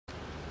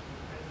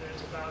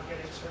about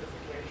getting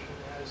certification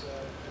as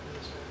an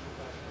administrative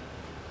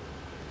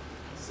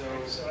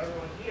professional. So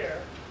everyone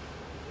here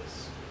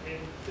is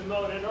being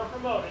demoted or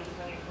promoted,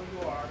 depending on who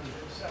you are, to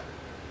secretary.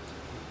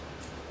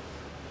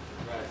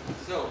 Right.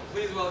 So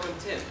please welcome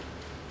Tim.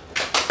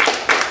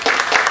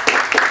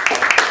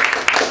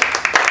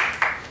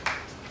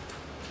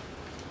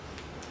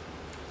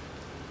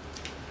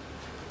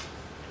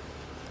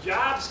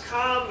 Jobs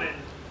come and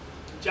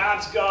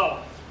jobs go.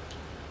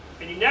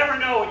 And you never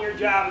know when your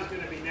job is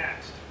going to be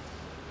next.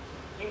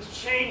 Things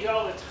change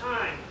all the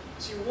time.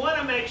 So you want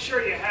to make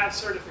sure you have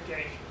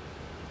certification.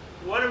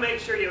 You want to make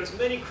sure you have as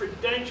many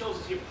credentials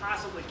as you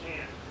possibly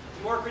can.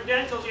 The more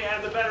credentials you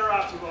have, the better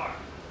off you are.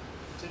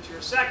 Since you're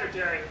a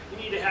secretary, you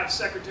need to have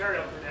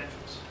secretarial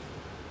credentials.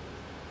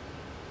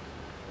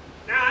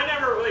 Now, I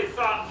never really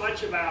thought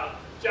much about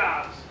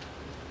jobs.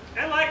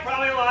 And like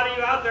probably a lot of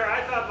you out there,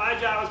 I thought my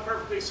job was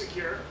perfectly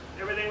secure.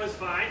 Everything was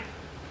fine.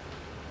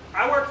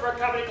 I worked for a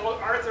company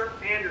called Arthur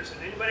Andersen.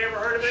 Anybody ever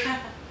heard of it?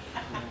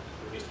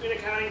 Used to be an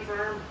accounting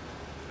firm.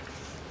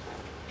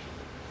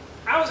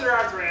 I was at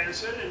Arthur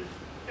Andersen, and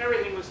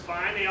everything was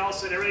fine. They all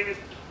said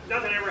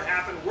nothing ever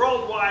happened.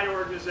 Worldwide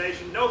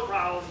organization, no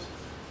problems,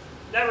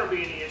 never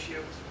be any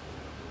issue.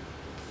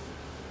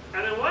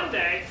 And then one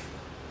day,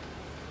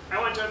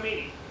 I went to a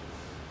meeting.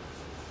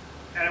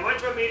 And I went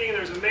to a meeting, and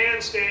there was a man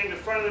standing in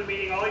front of the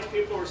meeting. All these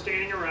people were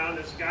standing around.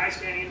 There's a guy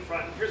standing in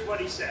front. And here's what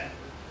he said.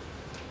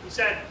 He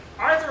said,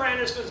 Arthur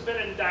Andersen has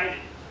been indicted.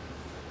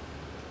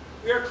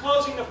 We are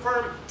closing the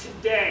firm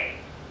today.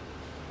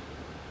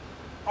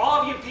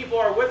 All of you people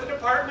are with the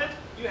department.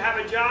 You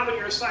have a job, and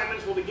your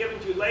assignments will be given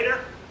to you later.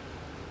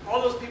 All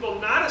those people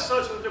not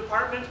associated with the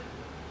department,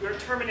 you are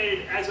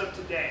terminated as of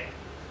today.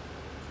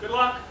 Good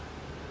luck.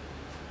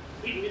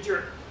 Meeting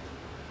adjourned.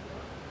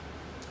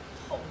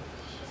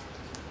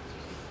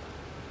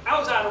 I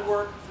was out of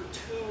work for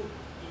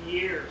 2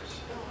 years.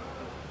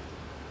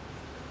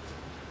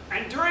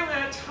 And during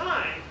that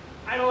time,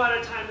 I had a lot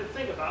of time to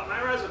think about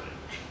my resume.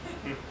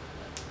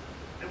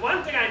 And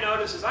one thing I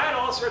noticed is I had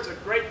all sorts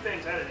of great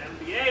things. I had an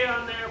MBA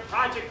on there,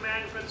 project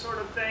management sort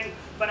of thing,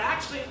 but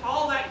actually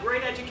all that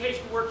great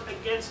education worked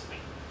against me.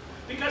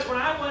 Because when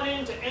I went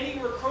into any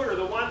recruiter,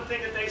 the one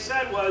thing that they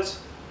said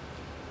was,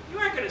 you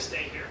aren't going to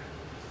stay here.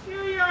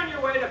 You're on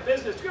your way to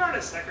business. You're on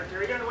a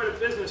secretary. You're on your way to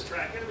business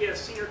track. You're going to be a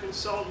senior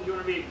consultant. You're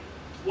going to be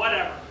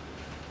whatever.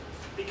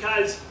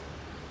 Because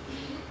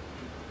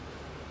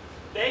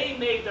they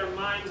made their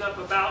minds up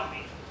about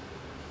me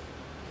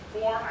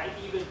before I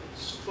even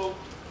spoke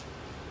to them.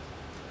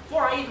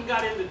 Before I even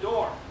got in the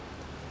door.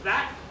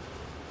 That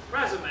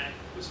resume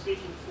was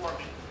speaking for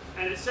me.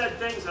 And it said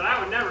things that I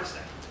would never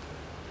say.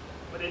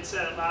 But it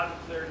said it loud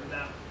and clear to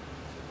them.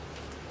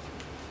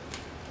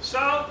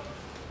 So,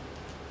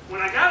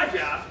 when I got a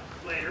job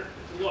later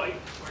at Deloitte,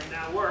 where I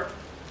now work,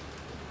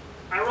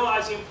 I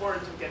realized the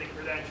importance of getting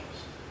credentials.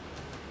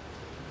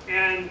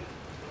 And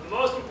the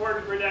most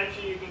important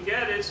credential you can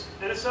get is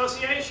an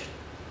association.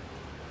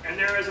 And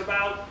there is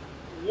about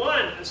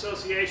one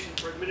association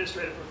for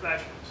administrative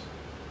professionals.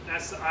 And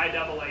that's the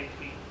IAAP.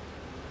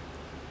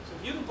 So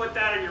if you can put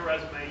that in your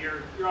resume,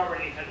 you're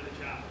already ahead of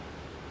the job.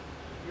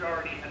 You're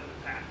already ahead of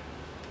the pack.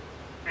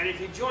 And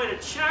if you join a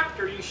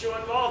chapter, you show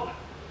involvement.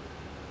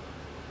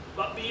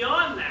 But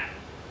beyond that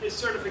is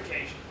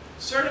certification.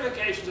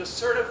 Certification is a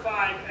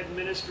certified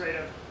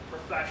administrative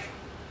professional.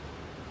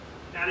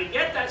 Now to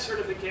get that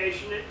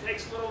certification, it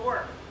takes little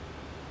work.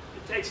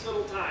 It takes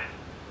little time.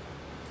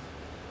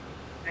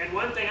 And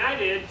one thing I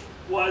did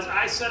was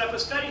I set up a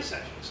study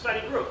session,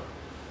 study group.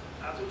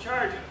 I was in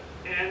charge of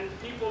it. And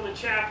people in the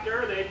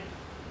chapter, they'd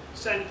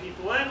send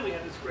people in. We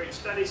had this great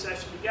study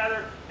session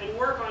together and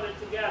work on it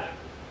together.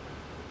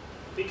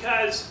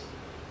 Because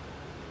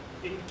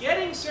in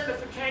getting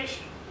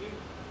certification, you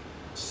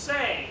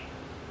say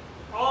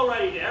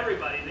already to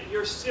everybody that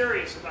you're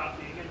serious about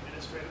being an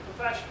administrative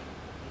professional.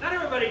 Not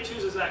everybody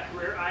chooses that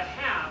career. I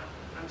have.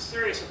 I'm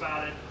serious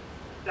about it.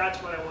 That's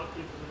what I want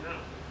people to know.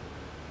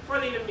 Before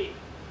they even meet,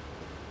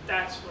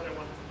 that's what I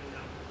want them to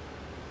know.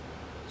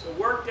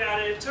 So worked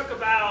at it. It took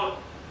about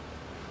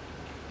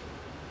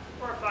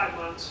 4 or 5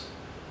 months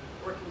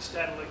working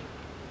steadily.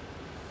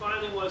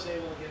 Finally was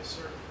able to get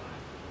certified.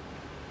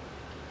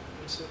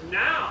 And so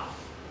now,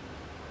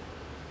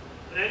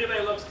 when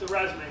anybody looks at the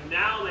resume,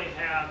 now they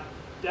have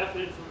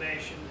definite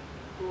information,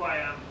 who I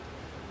am,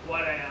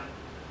 what I am,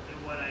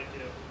 and what I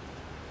do.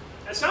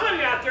 And some of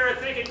you out there are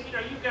thinking, you know,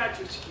 you've got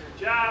your secure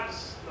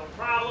jobs, no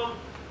problem.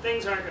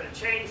 Things aren't going to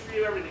change for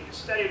you. Everything is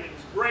steady.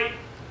 Everything's great.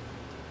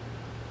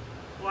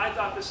 Well, I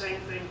thought the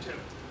same thing too.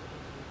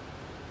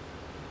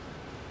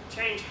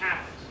 Change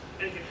happens,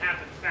 and it can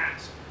happen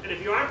fast. And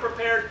if you aren't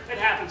prepared, it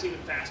happens even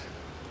faster.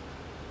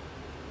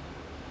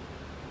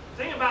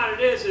 The thing about it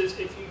is if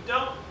you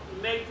don't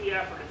make the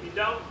effort, if you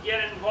don't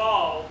get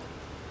involved,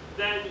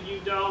 then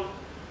you don't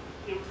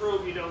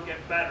improve, you don't get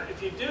better.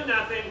 If you do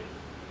nothing,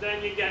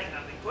 then you get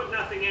nothing. Put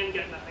nothing in,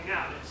 get nothing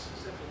out. It's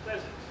simple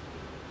physics.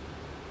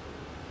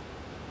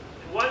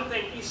 And one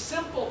thing, the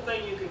simple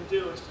thing you can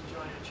do is to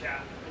join a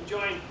chapter, and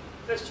join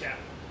this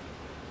chapter.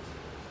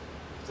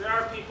 There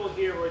are people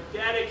here who are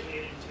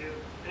dedicated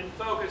to and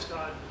focused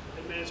on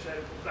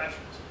administrative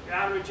professionals. If you're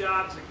out of a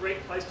job, it's a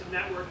great place to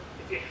network.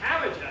 If you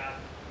have a job,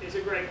 it's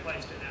a great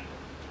place to network.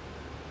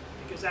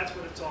 Because that's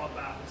what it's all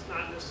about. It's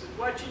not just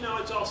what you know,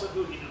 it's also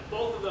who you know.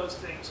 Both of those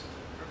things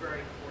are very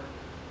important.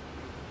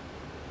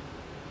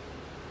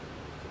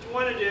 What you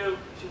want to do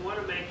is you want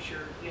to make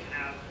sure you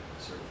have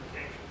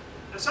certification.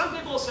 Now some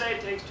people say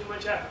it takes too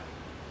much effort.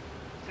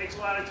 It takes a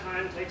lot of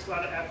time, it takes a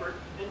lot of effort,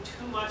 and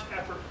too much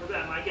effort for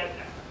them. I get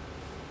that.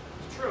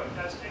 It's true, it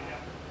does take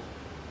effort.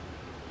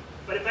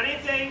 But if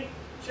anything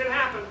should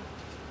happen,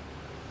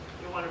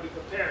 you want to be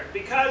prepared.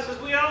 Because as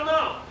we all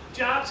know,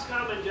 jobs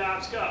come and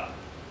jobs go.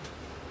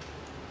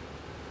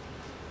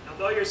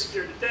 Although you're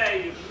secure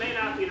today, you may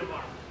not be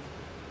tomorrow.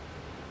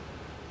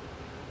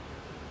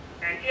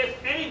 And if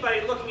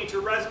anybody looking at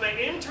your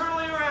resume,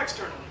 internally or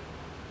externally,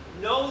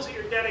 knows that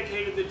you're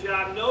dedicated to the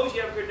job, knows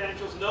you have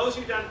credentials, knows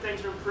you've done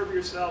things to improve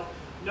yourself,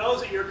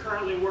 knows that you're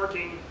currently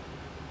working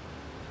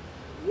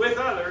with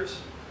others,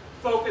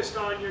 focused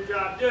on your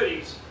job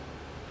duties,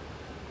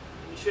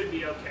 you should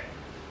be okay.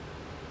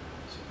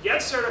 So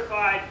get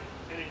certified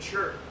and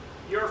ensure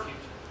your future.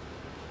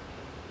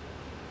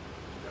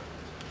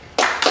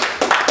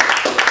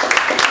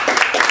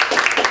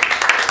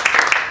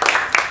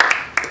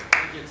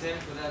 Thank you, Tim,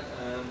 for that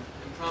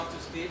impromptu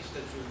speech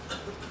that you've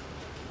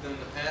done in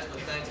the past,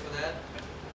 but thanks for that.